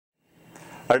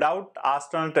A doubt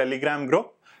asked on a Telegram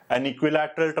group. An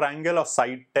equilateral triangle of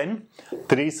side 10.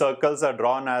 3 circles are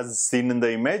drawn as seen in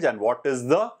the image, and what is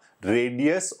the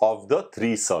radius of the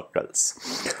 3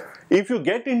 circles? If you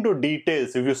get into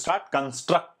details, if you start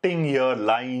constructing here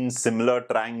lines, similar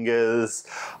triangles,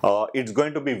 it's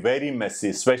going to be very messy,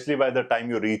 especially by the time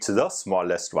you reach the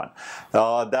smallest one.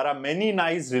 There are many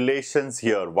nice relations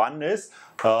here. One is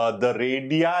the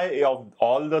radii of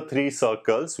all the 3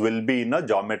 circles will be in a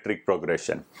geometric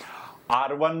progression.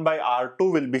 R1 by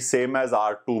R2 will be same as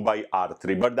R2 by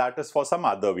R3, but that is for some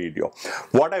other video.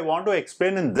 What I want to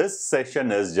explain in this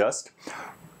session is just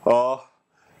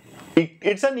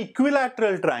it's an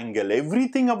equilateral triangle.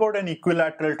 Everything about an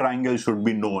equilateral triangle should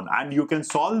be known, and you can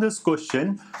solve this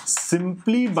question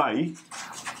simply by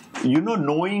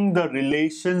knowing the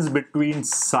relations between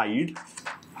side,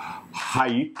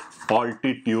 height,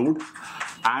 altitude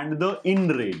and the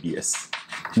in-radius.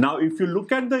 Now if you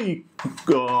look at the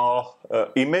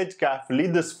image carefully,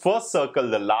 this first circle,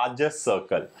 the largest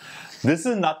circle, this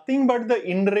is nothing but the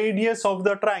in-radius of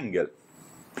the triangle.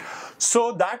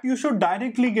 So that you should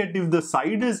directly get, if the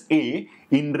side is A,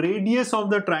 in-radius of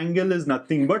the triangle is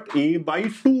nothing but A by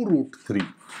 2 root 3.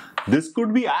 This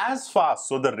could be as fast.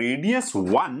 So the radius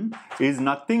 1 is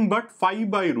nothing but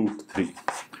 5 by root 3.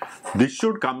 This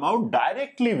should come out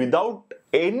directly without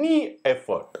any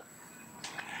effort.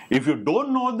 If you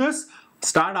don't know this,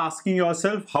 start asking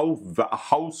yourself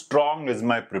how strong is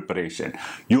my preparation.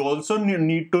 You also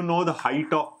need to know the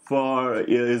height of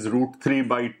is root 3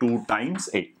 by 2 times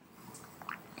 8.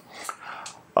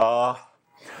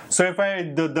 So if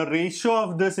the ratio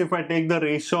of this, if I take the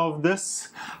ratio of this,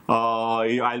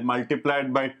 I'll multiply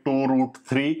it by 2 root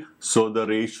 3. So the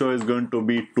ratio is going to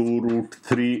be 2 root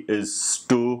 3 is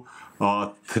to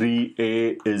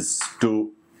 3a is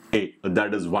to a.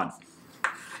 That is 1.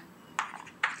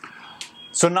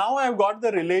 So now I have got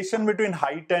the relation between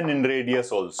height and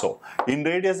in-radius also.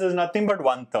 In-radius is nothing but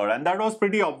 1/3, and that was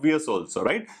pretty obvious also,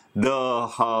 right?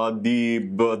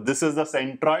 This is the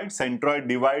centroid. Centroid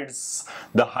divides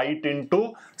the height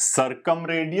into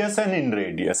circumradius and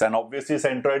in-radius, and obviously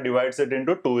centroid divides it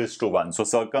into 2:1. So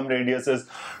circumradius is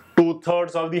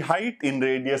 2/3 of the height,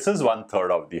 in-radius is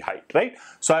 1/3 of the height, right?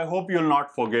 So I hope you'll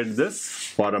not forget this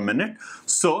for a minute.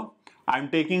 So I'm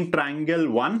taking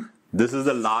triangle 1. This is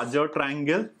the larger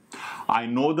triangle. I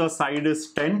know the side is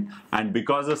 10, and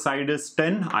because the side is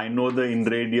 10, I know the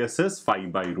in-radius is 5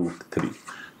 by root 3.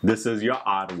 This is your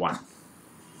R1.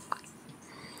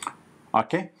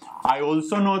 Okay. I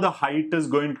also know the height is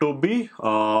going to be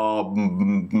 5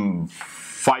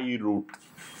 root.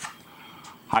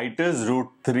 Height is root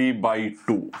 3 by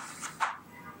 2.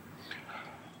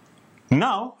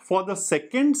 Now, for the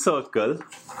second circle,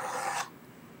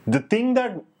 the thing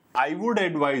that I would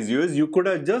advise you is you could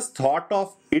have just thought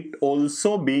of it also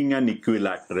being an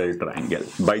equilateral triangle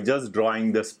by just drawing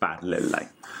this parallel line.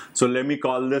 So let me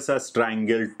call this as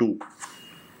triangle 2.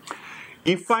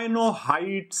 If I know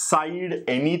height, side,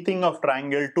 anything of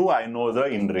triangle 2, I know the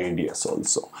in-radius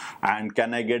also. And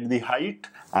can I get the height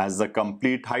as the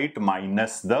complete height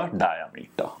minus the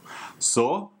diameter?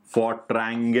 So for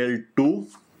triangle 2,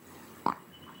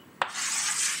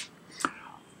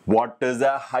 what is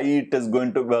the height is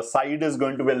going to be, side is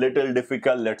going to be a little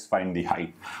difficult. Let's find the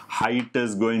height. Height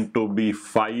is going to be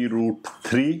 5 root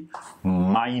 3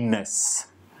 minus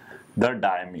the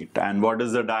diameter. And what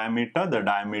is the diameter? The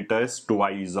diameter is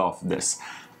twice of this.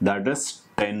 That is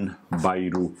 10 by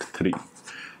root 3.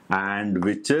 And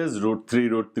which is root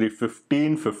 3,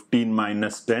 15. 15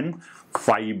 minus 10,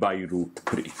 5 by root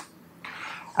 3.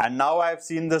 And now I have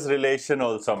seen this relation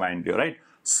also, mind you, right?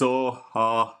 So,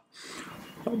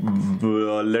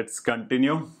 let's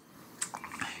continue.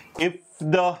 If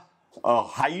the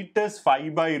height is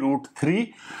 5 by root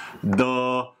 3,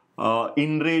 the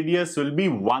in-radius will be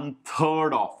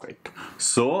 1/3 of it.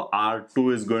 So R2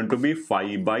 is going to be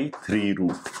 5 by 3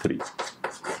 root 3.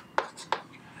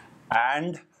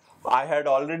 And I had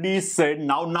already said,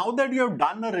 now that you have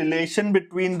done a relation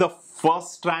between the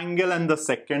first triangle and the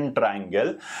second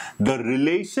triangle, the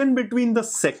relation between the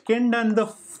second and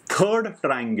the third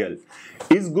triangle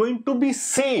is going to be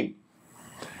same.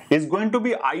 Is going to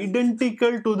be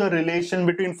identical to the relation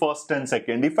between first and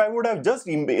second. If I would have just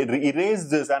erased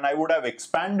this and I would have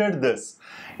expanded this,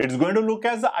 it's going to look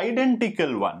as the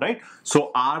identical one, right? So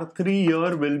R3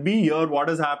 here will be, here what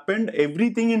has happened,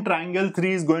 everything in triangle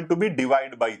 3 is going to be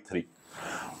divide by 3.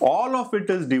 All of it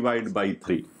is divide by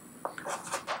 3.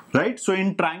 Right? So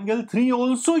in triangle 3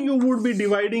 also you would be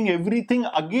dividing everything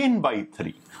again by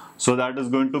 3. So that is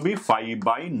going to be 5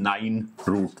 by 9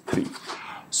 root 3.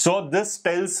 So this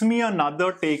tells me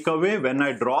another takeaway: when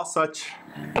I draw such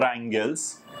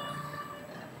triangles,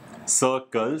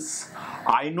 circles,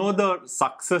 I know the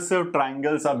successive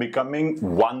triangles are becoming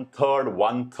one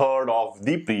third of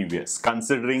the previous,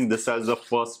 considering this as the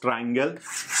first triangle,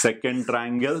 second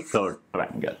triangle, third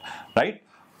triangle, right?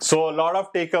 So a lot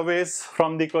of takeaways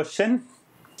from the question.